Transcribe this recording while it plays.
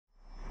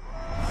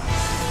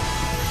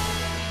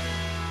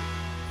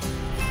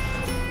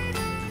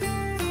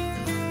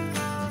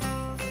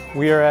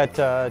We are at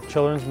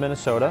Children's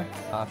Minnesota,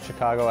 off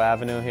Chicago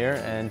Avenue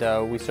here,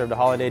 and we served a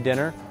holiday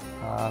dinner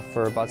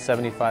for about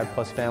 75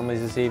 plus families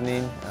this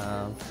evening.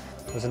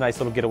 It was a nice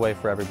little getaway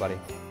for everybody.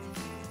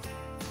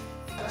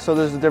 So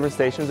there's the different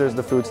stations. There's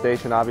the food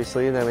station,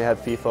 obviously, and then we had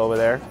FIFA over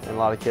there, and a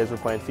lot of kids were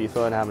playing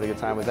FIFA and having a good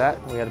time with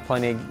that. We had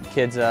plenty of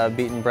kids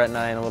beating Brent and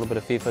I in a little bit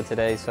of FIFA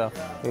today, so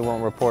we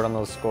won't report on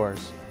those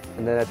scores.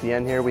 And then at the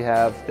end here we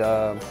have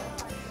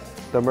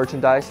the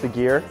merchandise, the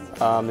gear.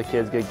 The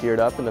kids get geared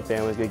up and the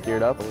families get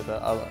geared up. With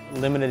a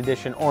limited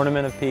edition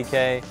ornament of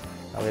PK,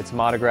 we had some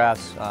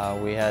autographs,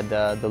 we had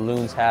the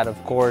Loon's hat,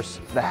 of course.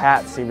 The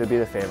hats seem to be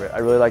the favorite. I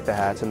really like the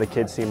hats, and the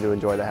kids seem to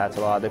enjoy the hats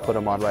a lot. They put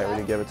them on right when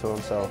you give it to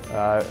them, so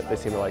they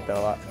seem to like that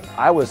a lot.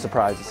 I was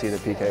surprised to see the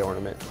PK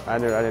ornament. I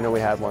didn't know we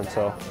had one,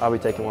 so I'll be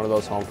taking one of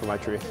those home for my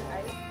tree.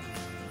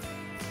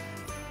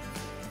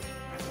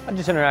 I'm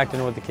just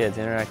interacting with the kids,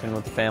 interacting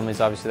with the families,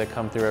 obviously, that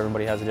come through.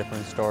 Everybody has a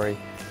different story.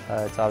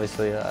 It's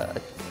obviously a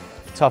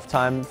tough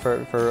time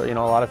for a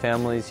lot of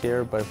families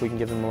here, but if we can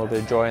give them a little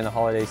bit of joy in the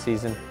holiday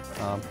season,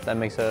 that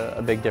makes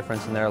a big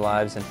difference in their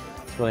lives, and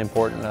it's really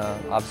important,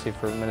 obviously,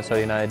 for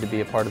Minnesota United to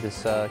be a part of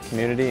this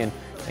community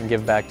and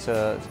give back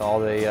to all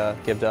they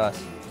give to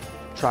us.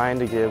 Trying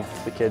to give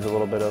the kids a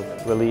little bit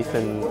of relief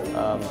and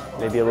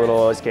maybe a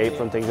little escape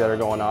from things that are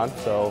going on.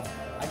 So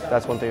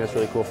that's one thing that's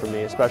really cool for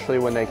me, especially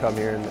when they come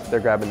here and they're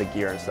grabbing the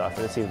gear and stuff,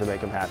 and it seems to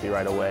make them happy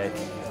right away.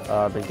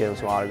 Been getting them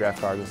some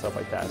autograph cards and stuff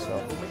like that.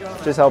 So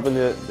just helping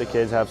the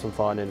kids have some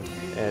fun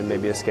and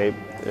maybe escape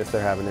if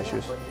they're having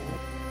issues.